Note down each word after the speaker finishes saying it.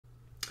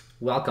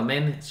Welcome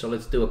in. So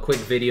let's do a quick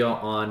video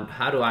on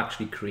how to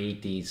actually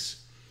create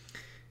these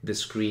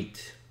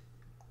discrete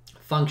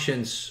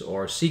functions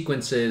or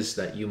sequences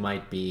that you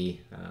might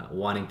be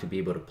wanting to be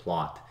able to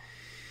plot.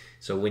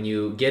 So when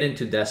you get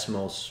into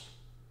DESMOS,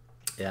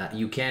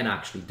 you can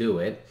actually do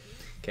it.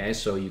 Okay,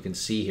 so you can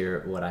see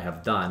here what I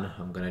have done.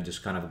 I'm going to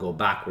just kind of go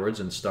backwards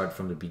and start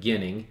from the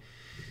beginning.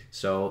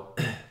 So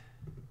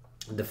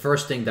the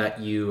first thing that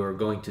you are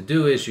going to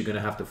do is you're going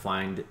to have to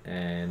find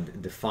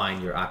and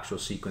define your actual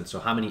sequence. So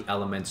how many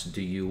elements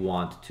do you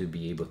want to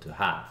be able to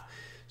have?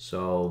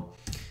 So,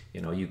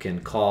 you can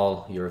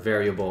call your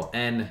variable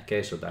n.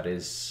 Okay, so that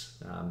is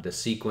the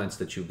sequence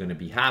that you're going to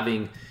be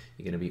having.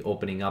 You're going to be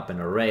opening up an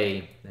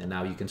array, and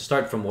now you can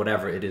start from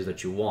whatever it is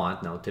that you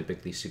want. Now,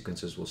 typically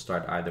sequences will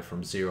start either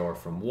from 0 or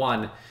from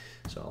 1.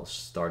 So I'll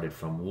start it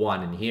from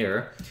 1 in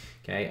here.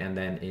 Okay, and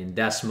then in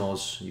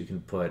DESMOS, you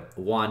can put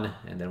 1,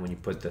 and then when you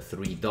put the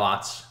 3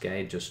 dots,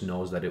 okay, it just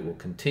knows that it will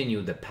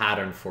continue the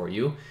pattern for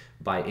you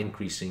by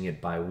increasing it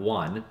by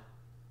 1.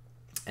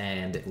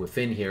 And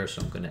within here,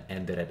 so I'm going to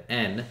end it at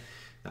n.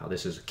 Now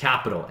this is a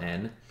capital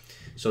N.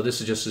 So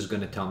this is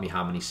going to tell me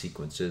how many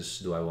sequences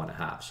do I want to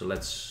have. So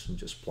let's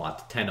just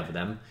plot 10 of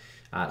them.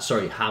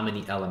 Sorry, how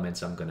many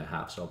elements I'm going to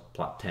have. So I'll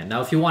plot 10.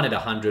 Now, if you wanted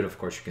 100, of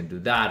course, you can do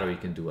that, or you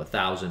can do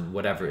 1,000,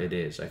 whatever it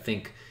is. I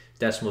think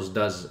DESMOS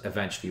does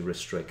eventually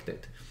restrict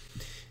it.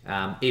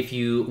 If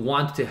you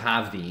want to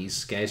have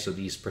these, okay, so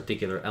these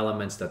particular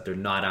elements that they're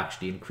not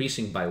actually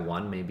increasing by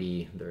 1,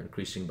 maybe they're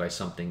increasing by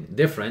something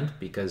different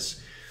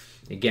because,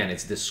 again,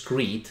 it's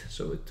discrete,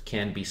 so it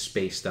can be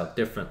spaced out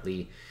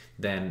differently,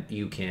 then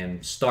you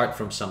can start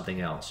from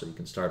something else. So you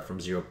can start from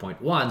 0.1,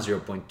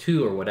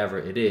 0.2, or whatever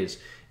it is,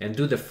 and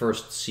do the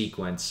first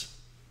sequence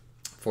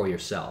for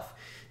yourself.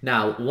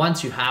 Now,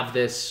 once you have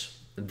this,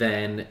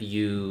 then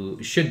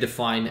you should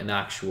define an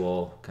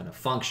actual kind of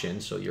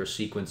function. So your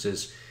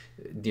sequences,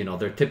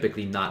 they're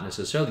typically not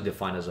necessarily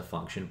defined as a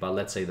function, but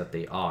let's say that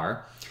they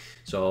are.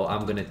 So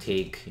I'm going to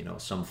take,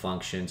 some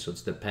function, so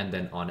it's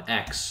dependent on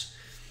x.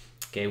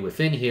 Okay,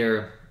 within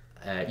here,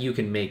 you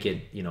can make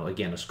it,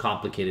 again, as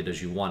complicated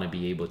as you want to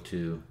be able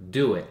to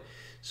do it.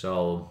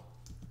 So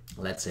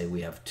let's say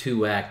we have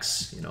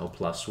 2x,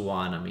 plus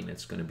 1. I mean,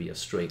 it's going to be a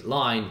straight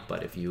line,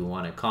 but if you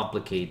want to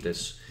complicate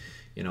this,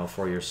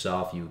 for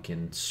yourself, you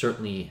can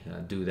certainly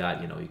do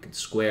that. You can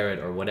square it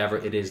or whatever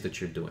it is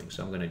that you're doing.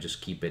 So I'm going to just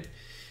keep it,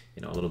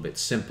 a little bit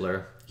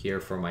simpler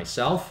here for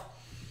myself.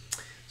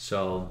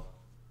 So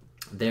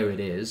there it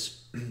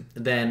is.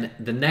 Then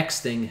the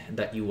next thing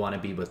that you want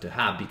to be able to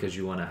have, because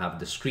you want to have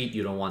discrete,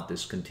 you don't want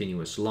this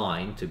continuous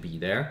line to be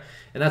there.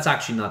 And that's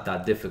actually not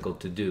that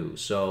difficult to do.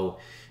 So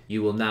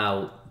you will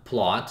now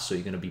plot. So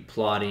you're going to be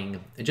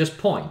plotting just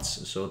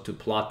points. So to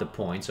plot the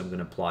points, I'm going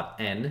to plot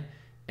n.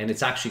 And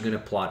it's actually going to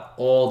plot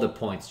all the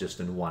points just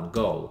in one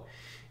go.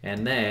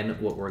 And then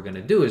what we're going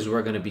to do is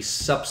we're going to be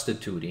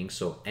substituting,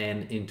 so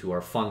n into our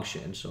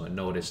function. So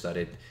notice that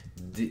it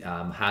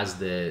has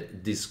the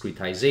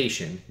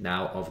discretization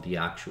now of the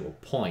actual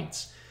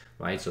points,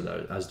 right? So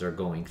that as they're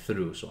going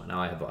through. So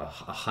now I have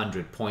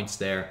 100 points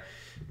there.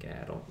 Okay,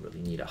 I don't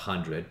really need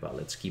 100, but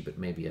let's keep it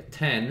maybe at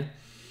 10.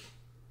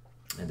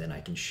 And then I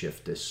can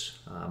shift this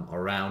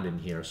around in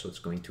here. So it's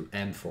going to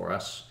end for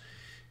us.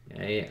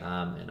 Okay,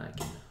 and I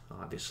can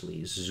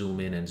obviously zoom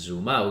in and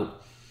zoom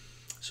out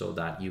so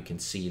that you can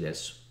see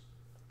this.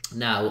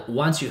 Now,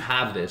 once you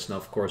have this, now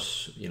of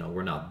course,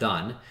 we're not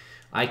done.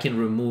 I can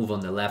remove on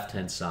the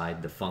left-hand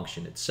side the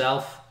function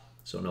itself.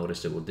 So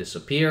notice it will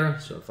disappear.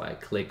 So if I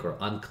click or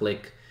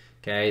unclick,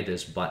 okay,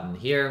 this button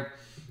here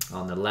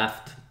on the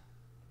left,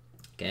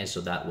 okay,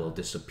 so that will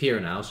disappear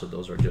now. So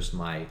those are just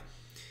my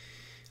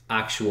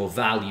actual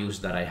values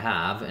that I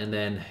have. And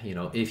then,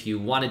 if you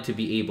wanted to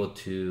be able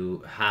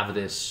to have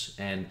this,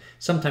 and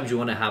sometimes you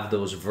want to have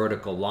those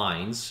vertical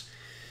lines.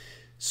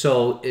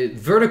 So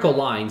vertical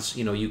lines,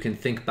 you can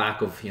think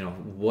back of,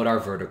 what are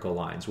vertical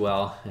lines?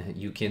 Well,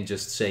 you can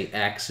just say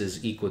x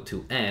is equal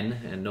to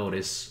n, and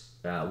notice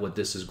what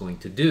this is going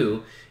to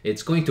do.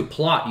 It's going to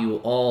plot you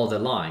all the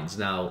lines.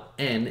 Now,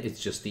 n, it's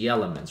just the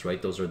elements,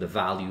 right? Those are the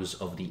values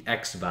of the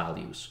x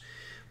values.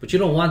 But you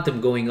don't want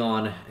them going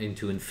on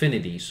into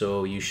infinity,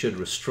 so you should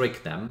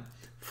restrict them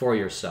for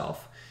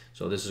yourself.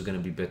 So this is going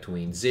to be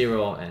between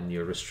 0, and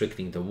you're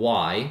restricting the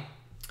y.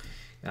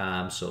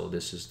 So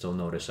this is, still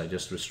notice I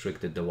just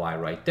restricted the y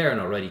right there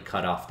and already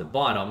cut off the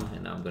bottom,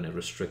 and I'm going to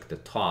restrict the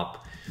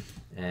top,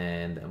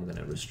 and I'm going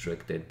to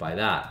restrict it by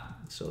that.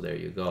 So there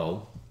you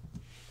go.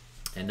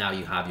 And now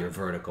you have your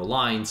vertical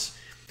lines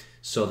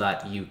so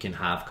that you can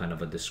have kind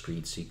of a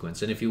discrete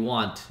sequence. And if you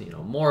want,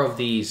 more of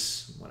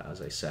these, well, as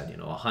I said,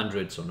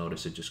 100, so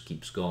notice it just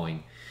keeps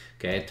going,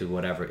 okay, to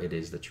whatever it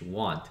is that you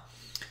want.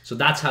 So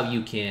that's how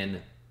you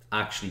can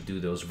actually do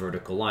those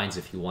vertical lines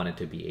if you wanted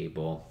to be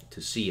able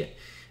to see it.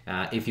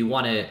 If you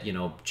want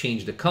to,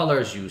 change the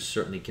colors, you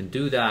certainly can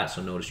do that.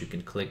 So notice you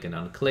can click and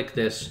unclick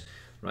this,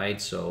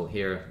 right? So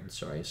here,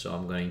 sorry, so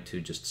I'm going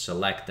to just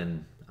select,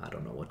 and I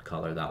don't know what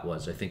color that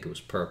was. I think it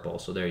was purple.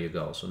 So there you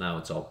go. So now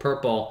it's all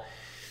purple.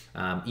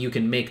 You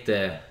can make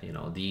the,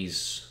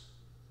 these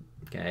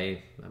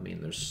Okay, I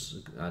mean,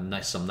 there's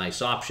some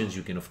nice options.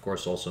 You can, of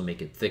course, also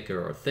make it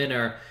thicker or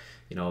thinner.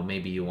 You know,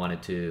 maybe you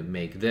wanted to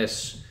make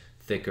this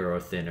thicker or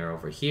thinner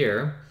over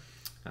here.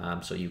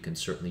 So you can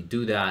certainly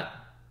do that.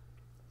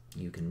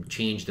 You can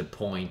change the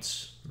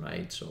points,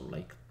 right? So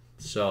like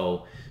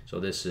so. So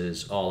this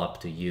is all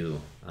up to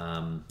you,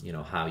 you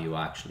know, how you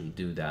actually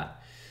do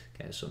that.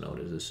 Okay, so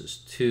notice this is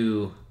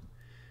 2.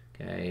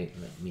 Okay,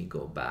 let me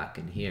go back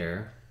in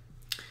here.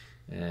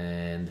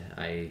 And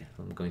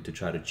I'm going to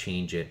try to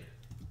change it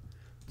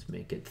to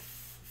make it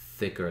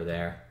thicker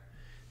there.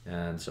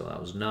 And so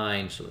that was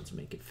 9, so let's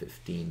make it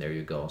 15. There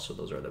you go. So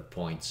those are the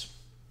points.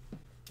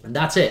 And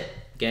that's it.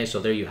 Okay, so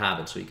there you have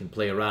it. So you can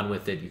play around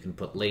with it. You can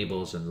put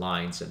labels and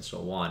lines and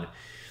so on.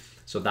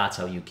 So that's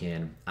how you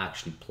can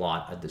actually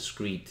plot a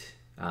discrete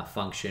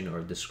function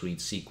or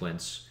discrete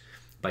sequence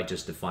by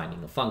just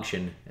defining a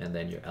function and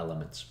then your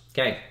elements.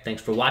 Okay,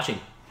 thanks for watching.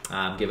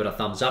 Give it a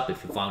thumbs up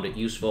if you found it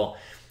useful.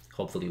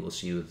 Hopefully we'll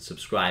see you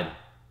subscribe.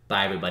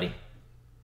 Bye, everybody.